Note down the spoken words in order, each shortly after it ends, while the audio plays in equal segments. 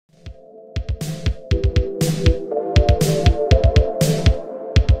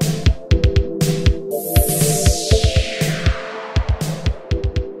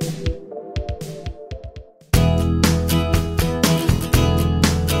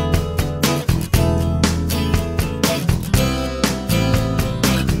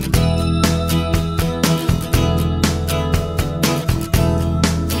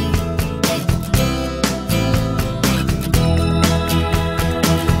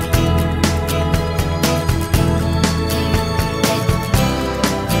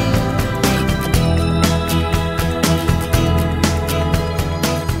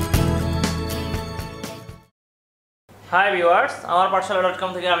Hi viewers, আমার পাঠশালা.com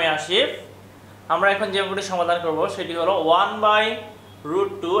থেকে আমি আশিফ। আমরা এখন যে অঙ্কটি সমাধান করব সেটি হলো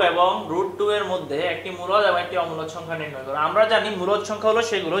 1/√2 এবং √2 এর মধ্যে একটি মূলদ এবং একটি অমূলদ সংখ্যা নির্ণয় করো। আমরা জানি মূলদ সংখ্যা হলো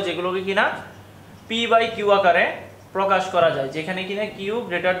সেগুলো যেগুলোকে কিনা p/q আকারে প্রকাশ করা যায়, যেখানে কিনা q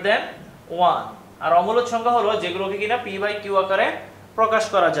 > 1, আর অমূলদ সংখ্যা হলো যেগুলোকে কিনা p/q আকারে প্রকাশ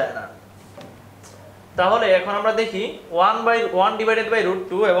করা যায় না। তাহলে এখন আমরা দেখি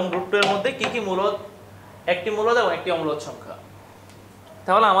 1/√2 এবং √2 এর মধ্যে কি কি মূলদ, একটি মূলদ এবং একটি অমূলদ সংখ্যা।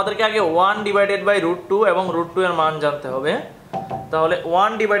 তাহলে আমাদেরকে আগে 1/√2 এবং √2 এর মান জানতে হবে। তাহলে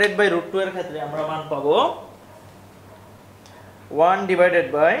 1/√2 এর ক্ষেত্রে আমরা মান পাবো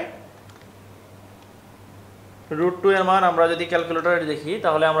 1/√2 এর মান আমরা যদি ক্যালকুলেটরে দেখি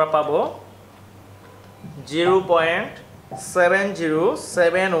তাহলে আমরা পাবো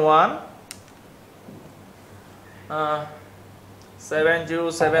 0.7071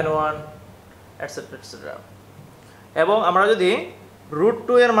 etc. এবং আমরা যদি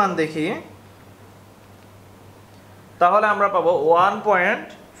 √2 এর মান দেখি তাহলে আমরা পাবো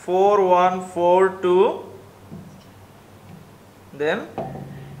 1.4142, দেন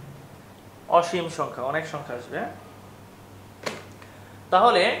অসীম সংখ্যা, অনেক সংখ্যা আসবে।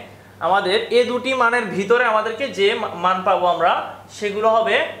 তাহলে আমাদের এই দুটি মানের ভিতরে আমাদেরকে যে মান পাবো আমরা সেগুলো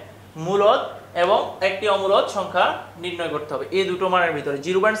হবে মূলদ এবং একটি অমূলদ সংখ্যা নির্ণয় করতে হবে। এই দুটো মানের ভিতরে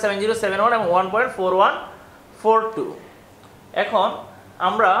 0.7071 এবং 1.4142। এখন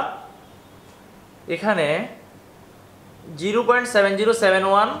আমরা এখানে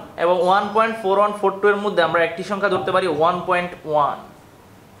 0.7071 এবং 1.4142 এর মধ্যে আমরা একটি সংখ্যা ধরতে পারি 1.1।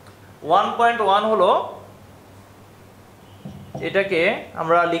 1.1 হলো, এটাকে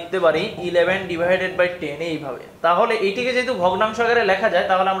আমরা লিখতে পারি 11/10 এইভাবে। তাহলে এটিকে যেহেতু ভগ্নাংশ আকারে লেখা যায়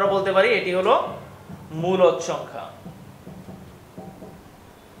তাহলে আমরা বলতে পারি এটি হলো মূলদ সংখ্যা।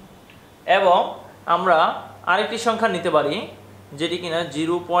 এবং আমরা আরেকটি সংখ্যা নিতে পারি যেটি কিনা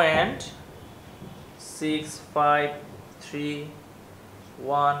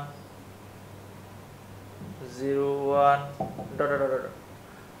 0.653101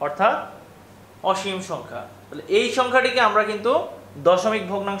 অর্থাৎ অসীম সংখ্যা। তাহলে এই সংখ্যাটিকে আমরা কিন্তু দশমিক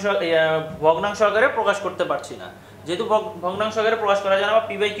ভগ্নাংশ আকারে প্রকাশ করতে পারছি না। যেহেতু ভগ্নাংশ আকারে প্রকাশ করা যায় না বা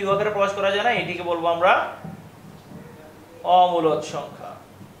p/q আকারে প্রকাশ করা যায় না, এটিকে বলবো আমরা অমূলদ সংখ্যা।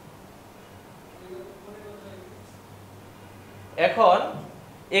 এখন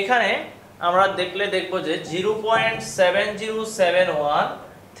এখানে আমরা দেখব যে 0.7071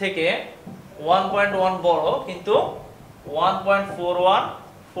 থেকে 1.1 বড়, কিন্তু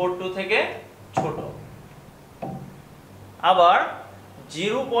 1.4142 থেকে ছোট। আবার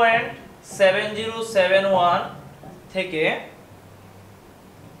 0.7071 থেকে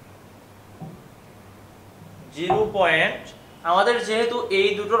আমাদের যেহেতু এই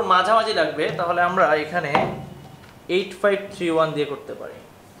দুটোর মাঝামাঝি লাগবে তাহলে আমরা এখানে 8531 দিয়ে করতে পারি।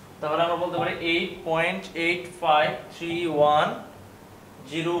 তাহলে আমরা বলতে পারি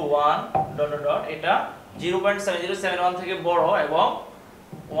 8.853101 এটা 0.7071 থেকে বড় এবং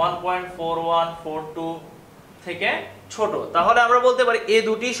 1.4142 থেকে ছোট। তাহলে আমরা বলতে পারি এই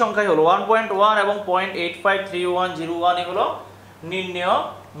দুটি সংখ্যাই হলো 1.1 এবং 0.853101 এগুলো নির্ণেয়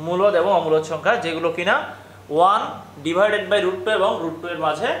মূলদ এবং অমূলদ সংখ্যা, যেগুলো কিনা 1/√2 এবং √2 এর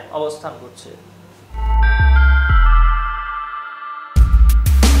মাঝে অবস্থান করছে।